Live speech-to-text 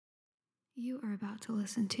You are about to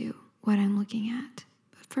listen to What I'm Looking At.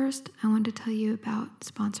 But first, I want to tell you about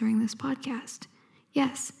sponsoring this podcast.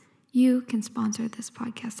 Yes, you can sponsor this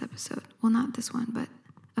podcast episode. Well, not this one, but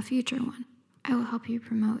a future one. I will help you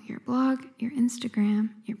promote your blog, your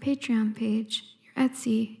Instagram, your Patreon page, your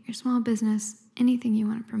Etsy, your small business, anything you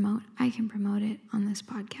want to promote. I can promote it on this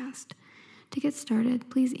podcast. To get started,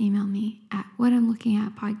 please email me at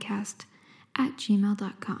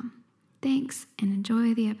whatimlookingatpodcast@gmail.com. Thanks, and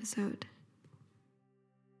enjoy the episode.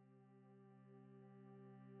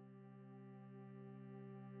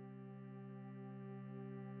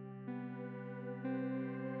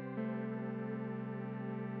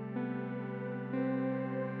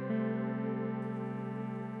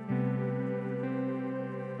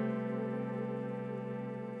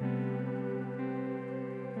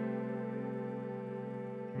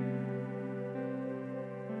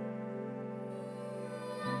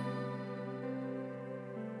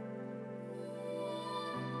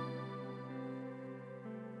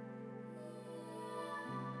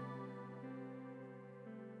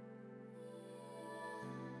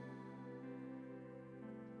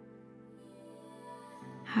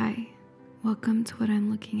 Hi, welcome to What I'm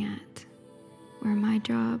Looking At, where my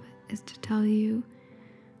job is to tell you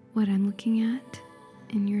what I'm looking at,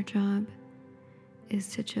 and your job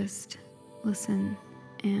is to just listen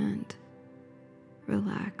and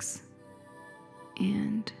relax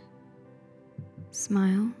and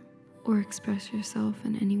smile or express yourself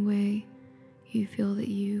in any way you feel that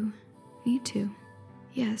you need to.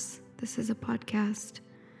 Yes, this is a podcast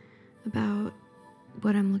about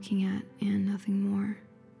what I'm looking at and nothing more.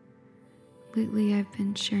 Lately, I've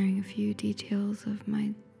been sharing a few details of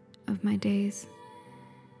my days,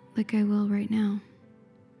 like I will right now.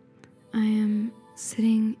 I am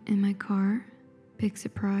sitting in my car, big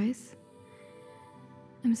surprise.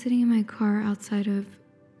 I'm sitting in my car outside of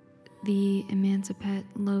the Emancipet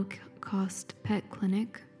low-cost pet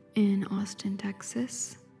clinic in Austin,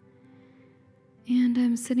 Texas. And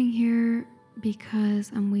I'm sitting here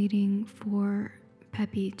because I'm waiting for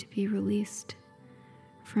Peppy to be released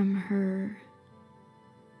from her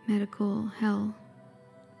medical hell.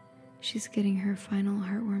 She's getting her final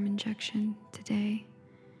heartworm injection today,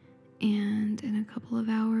 and in a couple of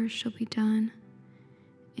hours she'll be done,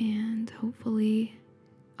 and hopefully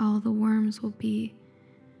all the worms will be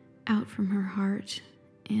out from her heart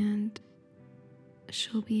and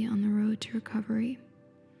she'll be on the road to recovery.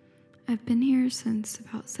 I've been here since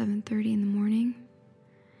about 7:30 in the morning.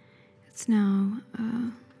 It's now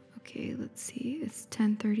it's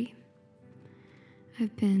 10:30.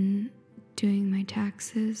 I've been doing my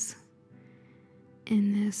taxes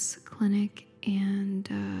in this clinic and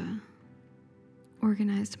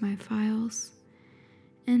organized my files.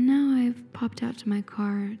 And now I've popped out to my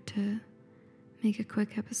car to make a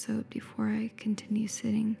quick episode before I continue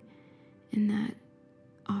sitting in that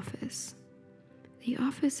office. The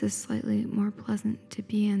office is slightly more pleasant to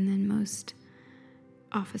be in than most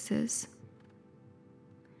offices,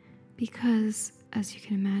 because, as you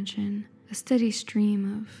can imagine, a steady stream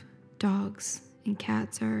of dogs and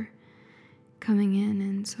cats are coming in,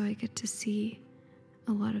 and so I get to see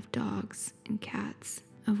a lot of dogs and cats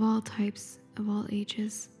of all types, of all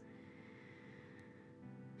ages.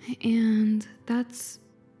 And that's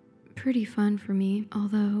pretty fun for me,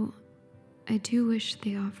 although I do wish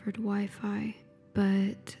they offered Wi-Fi,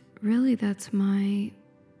 but really that's on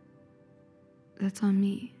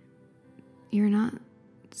me. You're not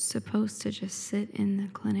supposed to just sit in the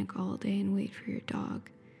clinic all day and wait for your dog.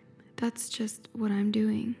 That's just what I'm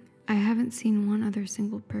doing. I haven't seen one other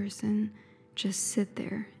single person just sit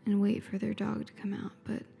there and wait for their dog to come out,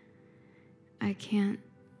 but I can't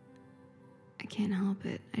help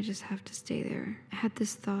it. I just have to stay there. I had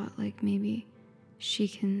this thought, like maybe she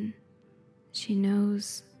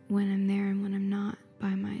knows when I'm there and when I'm not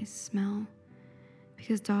by my smell,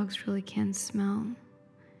 because dogs really can smell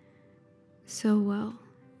so well,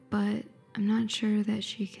 but I'm not sure that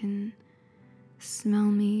she can smell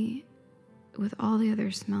me with all the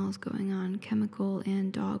other smells going on, chemical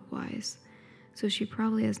and dog-wise. So she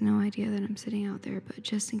probably has no idea that I'm sitting out there, but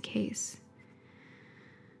just in case.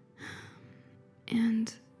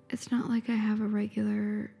 And it's not like I have a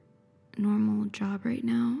regular, normal job right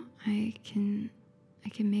now. I can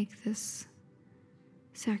make this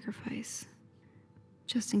sacrifice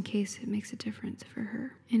just in case it makes a difference for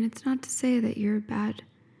her. And it's not to say that you're a bad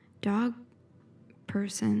dog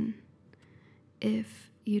person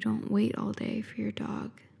if you don't wait all day for your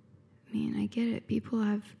dog. I mean, I get it. People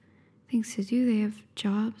have things to do. They have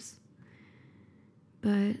jobs.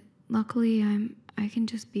 But luckily, I can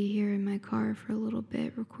just be here in my car for a little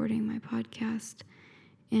bit recording my podcast,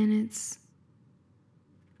 and it's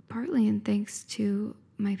partly in thanks to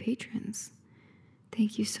my patrons.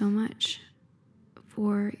 Thank you so much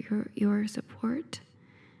for your support.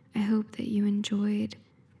 I hope that you enjoyed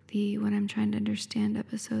the What I'm Trying to Understand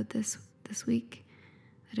episode this week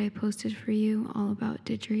that I posted for you, all about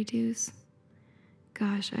didgeridoos.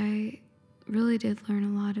 Gosh, I really did learn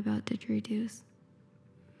a lot about didgeridoos.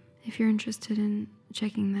 If you're interested in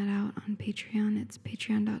checking that out on Patreon, it's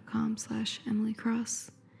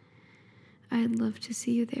patreon.com/EmilyCross. I'd love to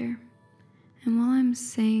see you there. And while I'm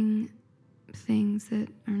saying things that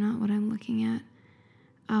are not what I'm looking at,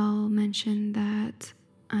 I'll mention that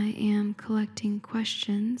I am collecting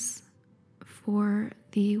questions for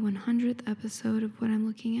the 100th episode of What I'm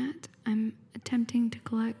Looking At. I'm attempting to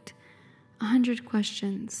collect 100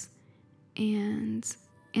 questions and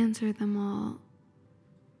answer them all.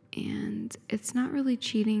 And it's not really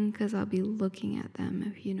cheating because I'll be looking at them,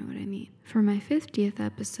 if you know what I mean. For my 50th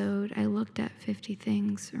episode, I looked at 50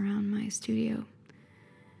 things around my studio.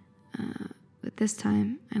 But this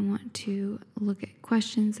time, I want to look at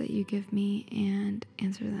questions that you give me and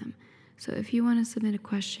answer them. So if you want to submit a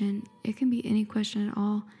question, it can be any question at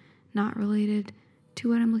all, not related to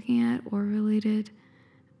what I'm looking at or related.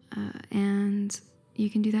 And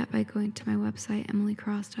you can do that by going to my website,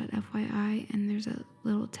 emilycross.fyi, and there's a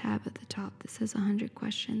little tab at the top that says 100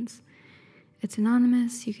 questions. It's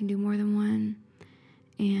anonymous. You can do more than one.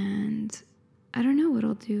 And I don't know what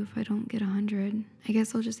I'll do if I don't get 100. I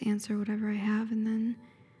guess I'll just answer whatever I have and then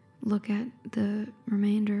look at the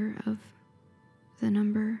remainder of the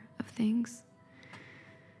number of things.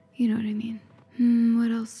 You know what I mean.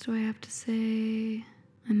 What else do I have to say?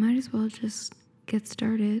 I might as well just get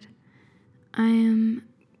started. I am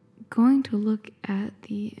going to look at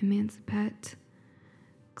the Emancipet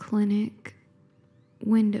clinic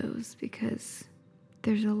windows because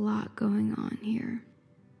there's a lot going on here.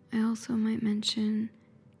 I also might mention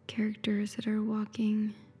characters that are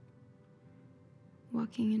walking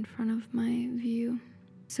in front of my view.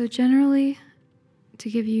 So generally, to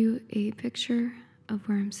give you a picture of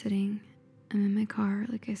where I'm sitting, I'm in my car,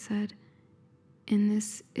 like I said, and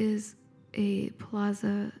this is a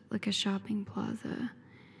plaza, like a shopping plaza,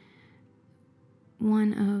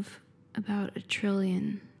 one of about 1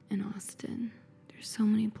 trillion in Austin. There's so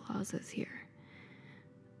many plazas here.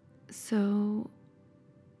 So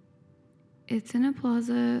it's in a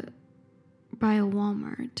plaza by a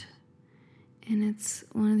Walmart, and it's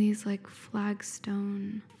one of these like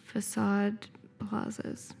flagstone facade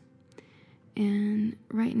plazas. And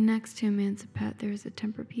right next to Emancipet, there's a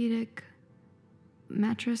Tempur-Pedic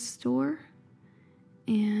mattress store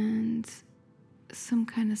and some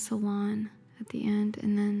kind of salon at the end,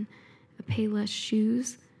 and then a Payless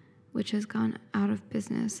Shoes, which has gone out of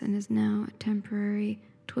business and is now a temporary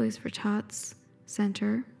Toys for Tots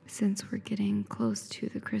center since we're getting close to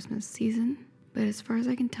the Christmas season. But as far as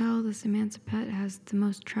I can tell, this Emancipet has the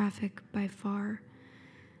most traffic by far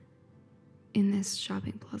in this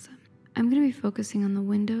shopping plaza. I'm going to be focusing on the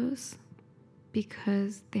windows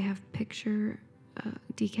because they have picture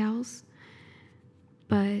decals.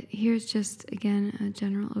 But here's just, again, a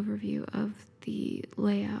general overview of the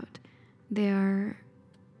layout.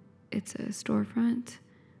 It's a storefront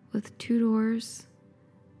with 2 doors,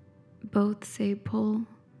 both say pull,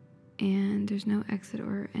 and there's no exit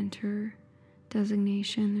or enter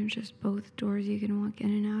designation. They're just both doors you can walk in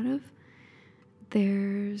and out of.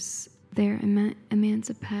 There's their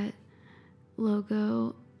Emancipet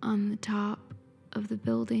logo on the top of the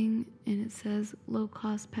building, and it says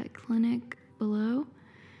low-cost pet clinic below.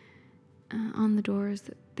 On the doors,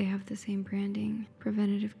 they have the same branding,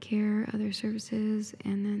 preventative care, other services,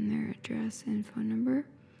 and then their address and phone number.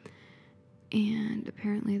 And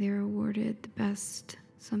apparently they were awarded the best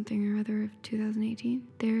something or other of 2018.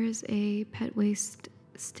 There is a pet waste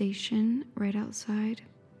station right outside.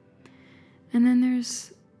 And then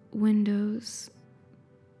there's windows.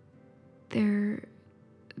 They're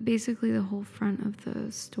basically the whole front of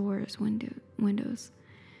the store is windows.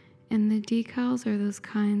 And the decals are those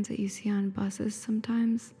kinds that you see on buses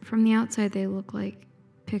sometimes. From the outside, they look like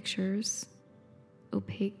pictures,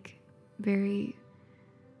 opaque, very,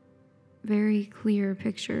 very clear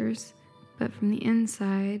pictures. But from the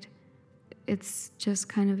inside, it's just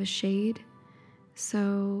kind of a shade.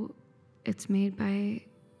 So it's made by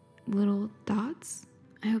little dots.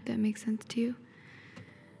 I hope that makes sense to you.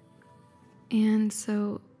 And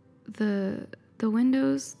so the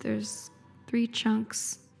windows, there's 3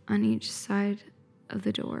 chunks on each side of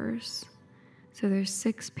the doors. So there's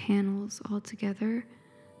 6 panels altogether,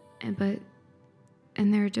 and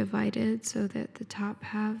they're divided so that the top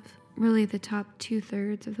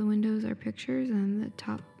 2/3 of the windows are pictures, and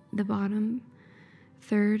the bottom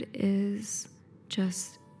third is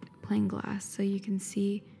just plain glass, so you can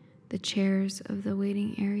see the chairs of the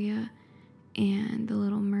waiting area and the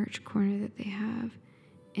little merch corner that they have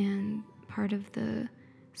and part of the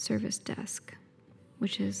service desk,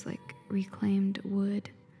 which is like reclaimed wood,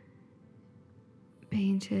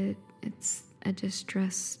 painted. It's a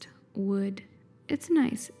distressed wood. It's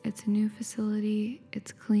nice. It's a new facility.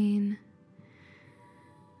 It's clean.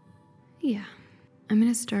 Yeah. I'm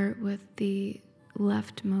going to start with the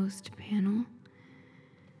leftmost panel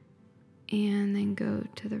and then go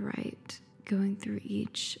to the right, going through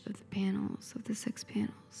each of the panels, of the 6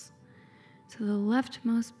 panels. So the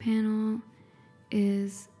leftmost panel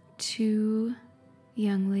is 2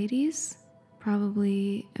 young ladies,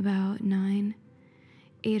 probably about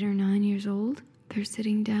 8 or 9 years old. They're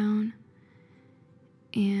sitting down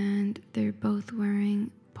and they're both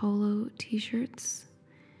wearing polo t-shirts,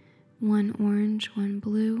 one orange, one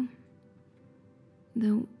blue.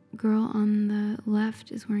 The girl on the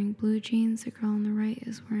left is wearing blue jeans. The girl on the right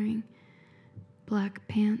is wearing black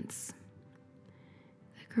pants.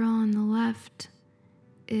 The girl on the left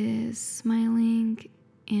is smiling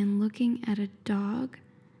and looking at a dog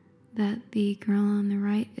that the girl on the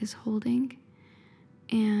right is holding,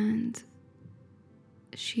 and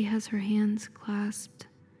she has her hands clasped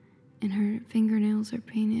and her fingernails are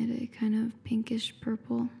painted a kind of pinkish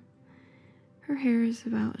purple. Her hair is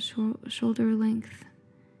about shoulder length,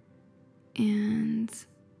 and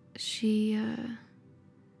she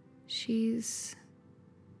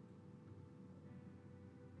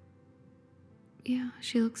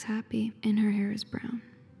looks happy, and her hair is brown,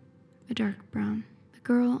 a dark brown. The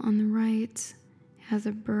girl on the right has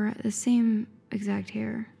the same exact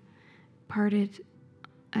hair, parted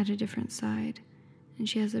at a different side, and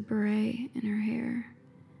she has a beret in her hair.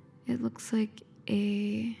 It looks like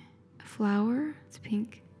a flower. It's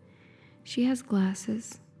pink. She has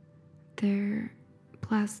glasses. They're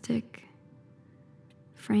plastic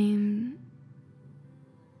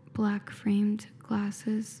black framed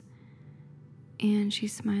glasses, and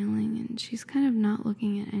she's smiling, and she's kind of not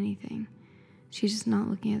looking at anything. She's just not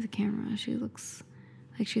looking at the camera. She looks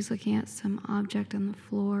like she's looking at some object on the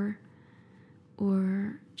floor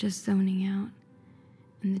or just zoning out.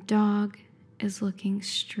 And the dog is looking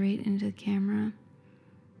straight into the camera.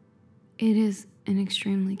 It is an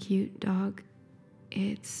extremely cute dog.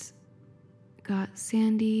 It's got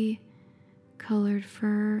sandy colored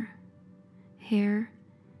fur, hair,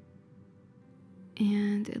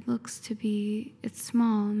 and it looks to be, it's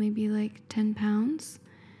small, maybe like 10 pounds,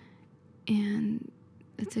 and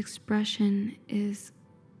its expression is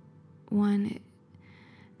one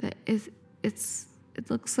that is,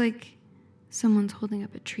 it looks like someone's holding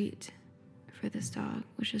up a treat for this dog,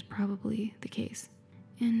 which is probably the case.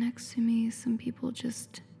 And next to me, some people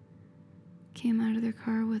just came out of their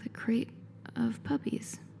car with a crate of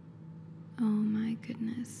puppies. Oh my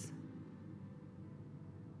goodness.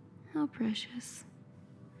 How precious.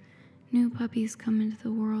 New puppies come into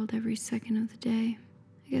the world every second of the day.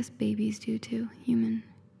 I guess babies do too, human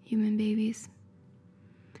babies.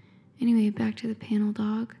 Anyway, back to the panel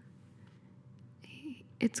dog.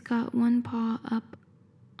 It's got one paw up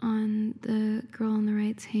on the girl on the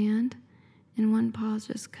right's hand, and one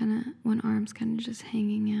arm's kind of just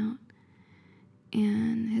hanging out,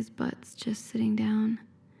 and his butt's just sitting down.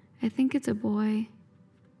 I think it's a boy.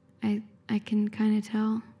 I can kind of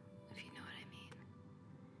tell, if you know what I mean.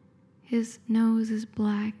 His nose is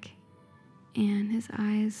black, and his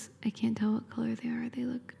eyes, I can't tell what color they are. They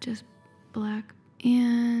look just black.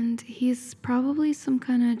 And he's probably some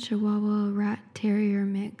kind of Chihuahua rat terrier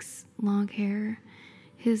mix, long hair.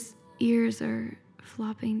 His ears are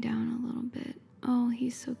flopping down a little bit. Oh,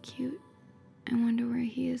 he's so cute. I wonder where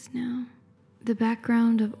he is now. The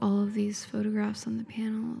background of all of these photographs on the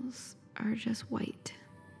panels are just white,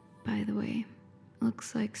 by the way.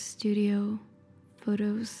 Looks like studio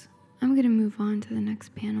photos. I'm going to move on to the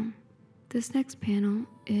next panel. This next panel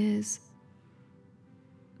is,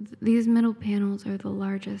 these middle panels are the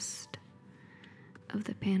largest of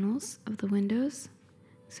the panels of the windows.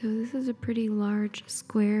 So this is a pretty large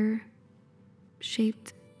square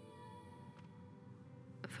shaped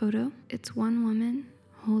photo. It's one woman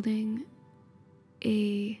holding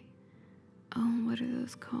what are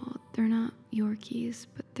those called? They're not Yorkies,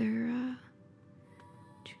 but they're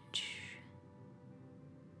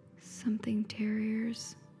something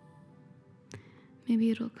terriers.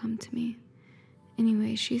 Maybe it'll come to me.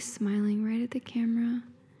 Anyway, she's smiling right at the camera,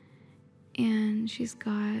 and she's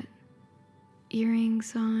got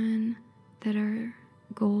earrings on that are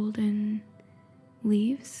golden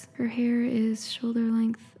leaves. Her hair is shoulder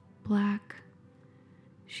length black.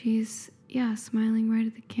 She's smiling right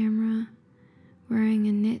at the camera, wearing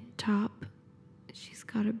a knit top. She's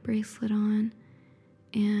got a bracelet on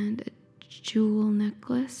and a jewel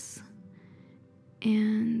necklace,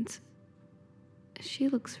 and she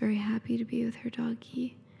looks very happy to be with her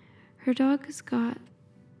doggie. Her dog has got,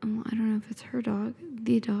 well, I don't know if it's her dog,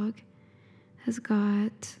 the dog has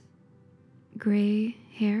got gray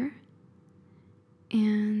hair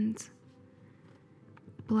and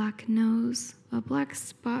black nose, a black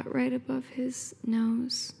spot right above his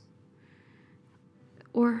nose,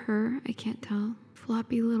 or her, I can't tell,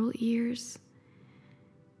 floppy little ears,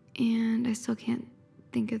 and I still can't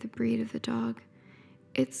think of the breed of the dog.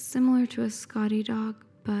 It's similar to a Scotty dog,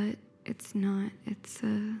 but it's not. It's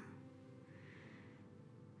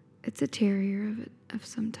a terrier of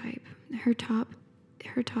some type. Her top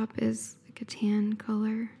is like a tan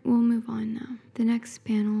color. We'll move on now. The next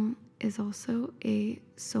panel is also a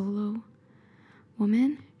solo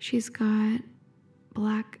woman. She's got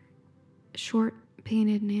black short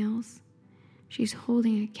painted nails. She's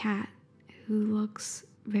holding a cat who looks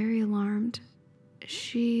very alarmed.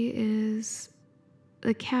 The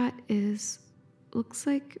cat looks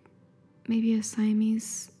like maybe a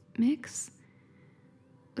Siamese mix.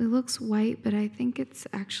 It looks white, but I think it's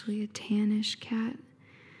actually a tannish cat.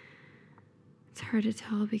 It's hard to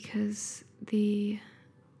tell because the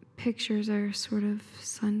pictures are sort of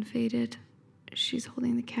sun faded. She's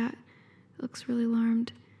holding the cat. It looks really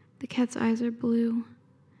alarmed. The cat's eyes are blue,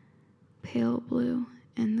 pale blue,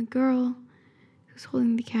 and the girl who's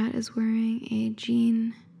holding the cat is wearing a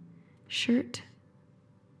jean shirt,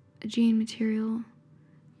 a jean material,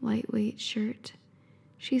 lightweight shirt.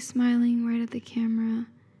 She's smiling right at the camera.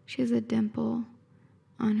 She has a dimple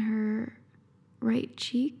on her right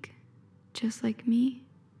cheek, just like me.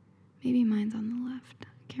 Maybe mine's on the left.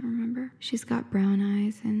 I can't remember. She's got brown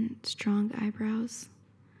eyes and strong eyebrows,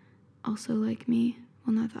 also like me.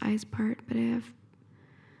 Well, not the eyes part, but I have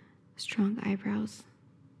strong eyebrows.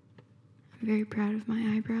 I'm very proud of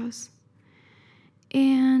my eyebrows.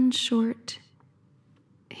 And short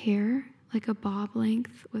hair, like a bob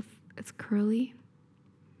length it's curly.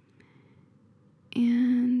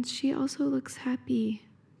 And she also looks happy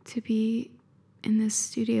to be in this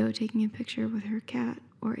studio taking a picture with her cat,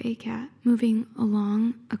 or a cat. Moving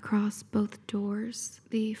along across both doors,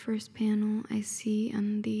 the first panel I see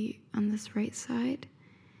on this right side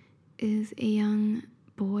is a young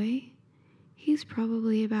boy. He's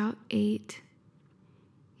probably about 8.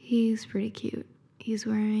 He's pretty cute. He's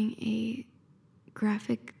wearing a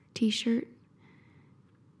graphic t-shirt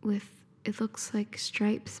with, it looks like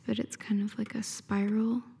stripes, but it's kind of like a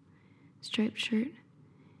spiral striped shirt.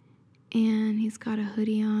 And he's got a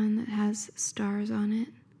hoodie on that has stars on it.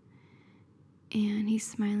 And he's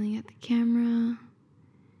smiling at the camera.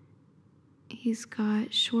 He's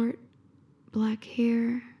got short black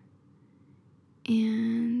hair.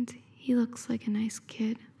 And he looks like a nice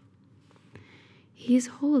kid. He's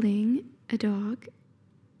holding a dog,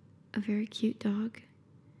 a very cute dog.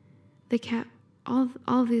 The cat, all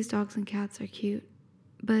of these dogs and cats are cute,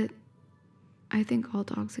 but I think all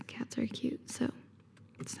dogs and cats are cute, so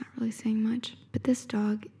it's not really saying much. But this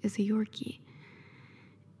dog is a Yorkie,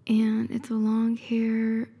 and it's a long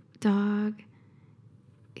hair dog.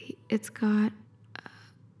 It's got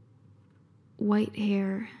white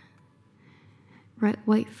hair,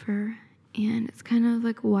 white fur, and it's kind of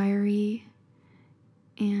like wiry,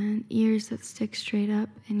 and ears that stick straight up,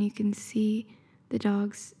 and you can see the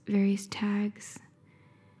dog's various tags.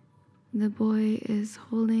 The boy is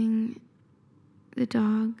holding the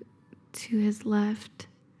dog to his left,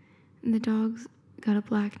 and the dog's got a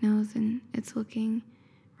black nose and it's looking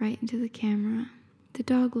right into the camera. The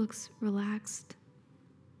dog looks relaxed.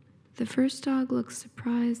 The first dog looks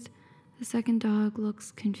surprised, the second dog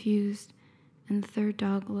looks confused, and the third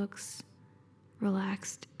dog looks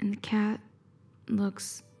relaxed, and the cat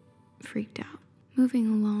looks freaked out. Moving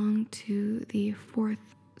along to the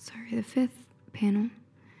fifth panel,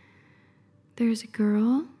 there's a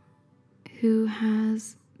girl who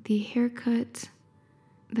has the haircut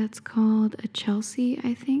that's called a Chelsea,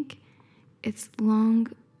 I think. It's long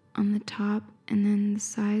on the top, and then the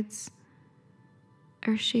sides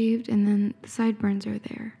are shaved, and then the sideburns are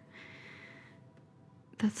there.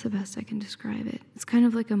 That's the best I can describe it. It's kind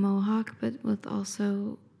of like a mohawk, but with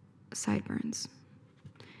also sideburns.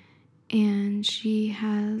 And she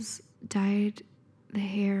has dyed the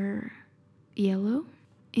hair yellow,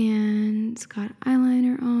 and it's got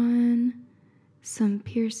eyeliner on, some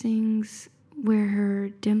piercings where her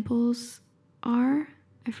dimples are.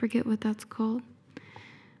 I forget what that's called.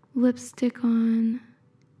 Lipstick on,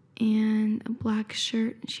 and a black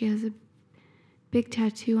shirt. She has a big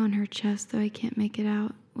tattoo on her chest, though I can't make it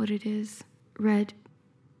out what it is. Red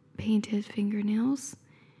painted fingernails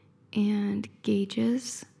and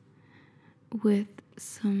gauges with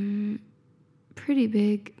some pretty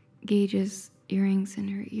big gauges earrings in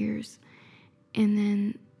her ears. And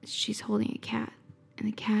then she's holding a cat, and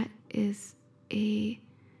the cat is a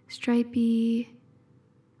stripy,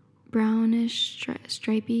 brownish,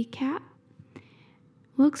 stripy cat.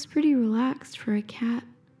 Looks pretty relaxed for a cat.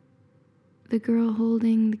 The girl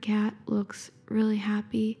holding the cat looks really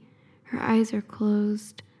happy. Her eyes are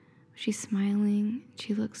closed. She's smiling.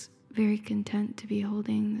 She looks very content to be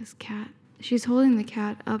holding this cat. She's holding the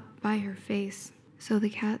cat up by her face, so the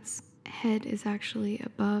cat's head is actually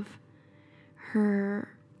above her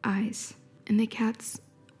eyes, and the cat's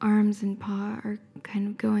arms and paw are kind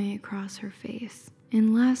of going across her face.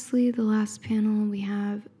 And lastly, the last panel, we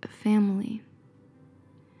have a family.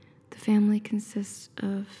 The family consists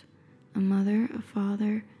of a mother, a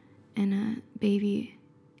father, and a baby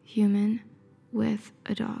human with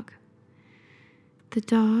a dog. The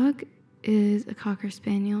dog is a Cocker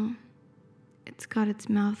Spaniel. It's got its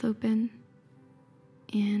mouth open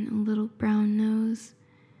and a little brown nose.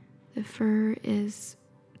 The fur is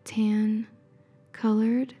tan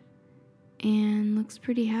colored and looks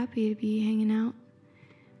pretty happy to be hanging out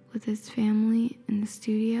with his family in the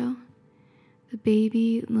studio. The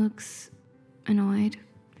baby looks annoyed.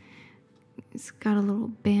 It's got a little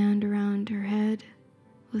band around her head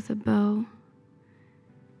with a bow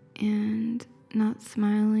and not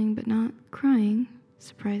smiling but not crying,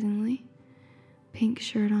 surprisingly. Pink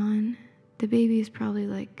shirt on. The baby's probably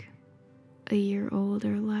like a year old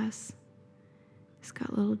or less. It's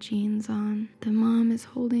got little jeans on. The mom is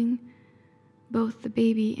holding both the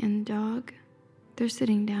baby and the dog. They're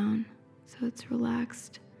sitting down, so it's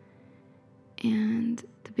relaxed. And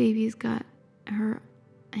the baby's got her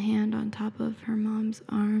hand on top of her mom's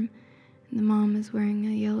arm, and the mom is wearing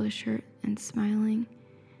a yellow shirt and smiling.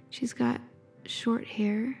 She's got short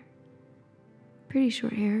hair, pretty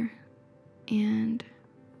short hair, and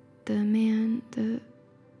the man, the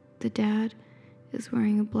dad, is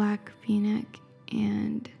wearing a black v-neck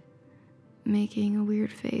and making a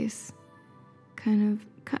weird face, kind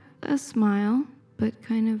of a smile, but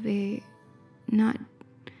kind of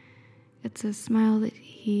it's a smile that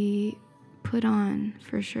he put on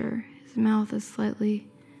for sure. His mouth is slightly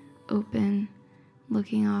open,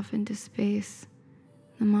 looking off into space.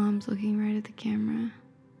 The mom's looking right at the camera,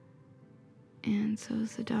 and so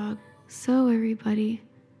is the dog. So everybody,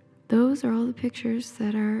 those are all the pictures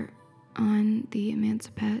that are on the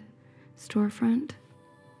Emancipet storefront.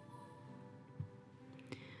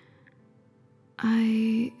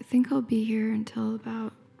 I think I'll be here until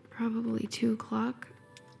about probably 2 o'clock,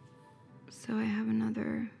 so I have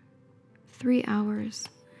another 3 hours.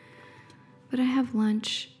 But I have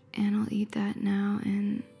lunch, and I'll eat that now,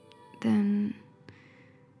 and then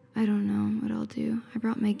I don't know what I'll do. I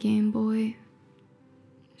brought my Game Boy.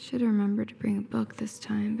 Should have remembered to bring a book this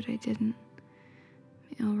time, but I didn't.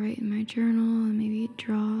 I'll write in my journal and maybe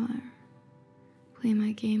draw or play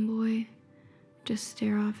my Game Boy. Just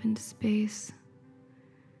stare off into space.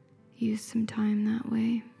 Use some time that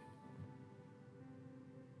way.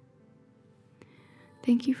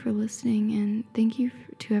 Thank you for listening, and thank you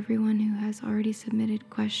to everyone who has already submitted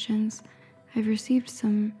questions. I've received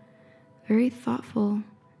some very thoughtful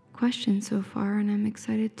questions so far, and I'm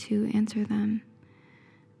excited to answer them.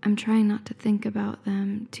 I'm trying not to think about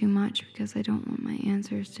them too much because I don't want my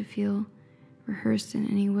answers to feel rehearsed in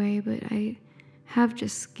any way, but I have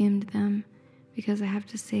just skimmed them because I have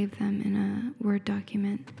to save them in a Word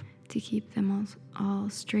document to keep them all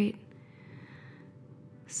straight.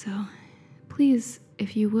 So please,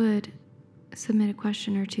 if you would, submit a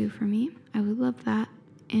question or two for me. I would love that.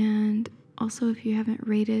 And also, if you haven't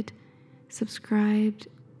rated, subscribed,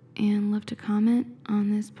 and left a comment on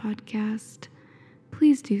this podcast,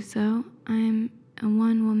 please do so. I'm a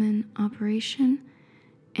one-woman operation,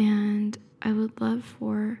 and I would love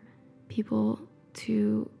for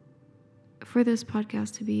this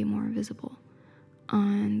podcast to be more visible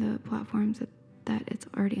on the platforms that it's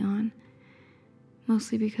already on.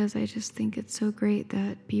 Mostly because I just think it's so great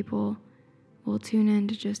that people will tune in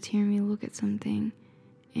to just hear me look at something.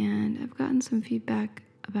 And I've gotten some feedback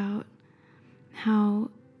about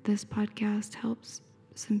how this podcast helps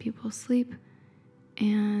some people sleep.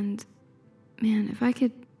 And man, if I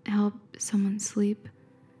could help someone sleep,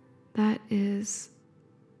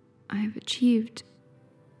 I've achieved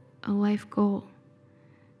a life goal.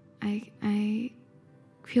 I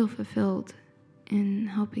feel fulfilled in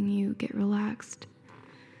helping you get relaxed.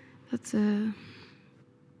 That's an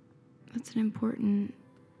important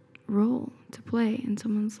role to play in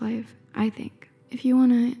someone's life, I think. If you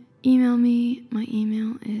want to email me, my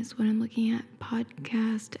email is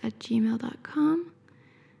whatimlookingatpodcast@gmail.com.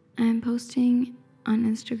 I'm posting on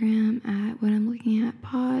Instagram at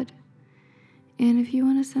whatimlookingatpod. And if you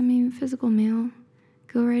want to send me physical mail,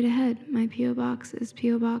 go right ahead. My P.O. Box is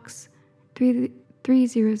P.O. Box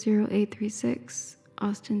 300836,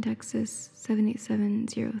 Austin, Texas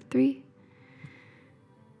 78703.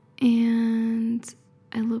 And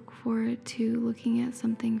I look forward to looking at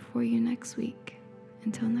something for you next week.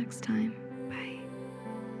 Until next time.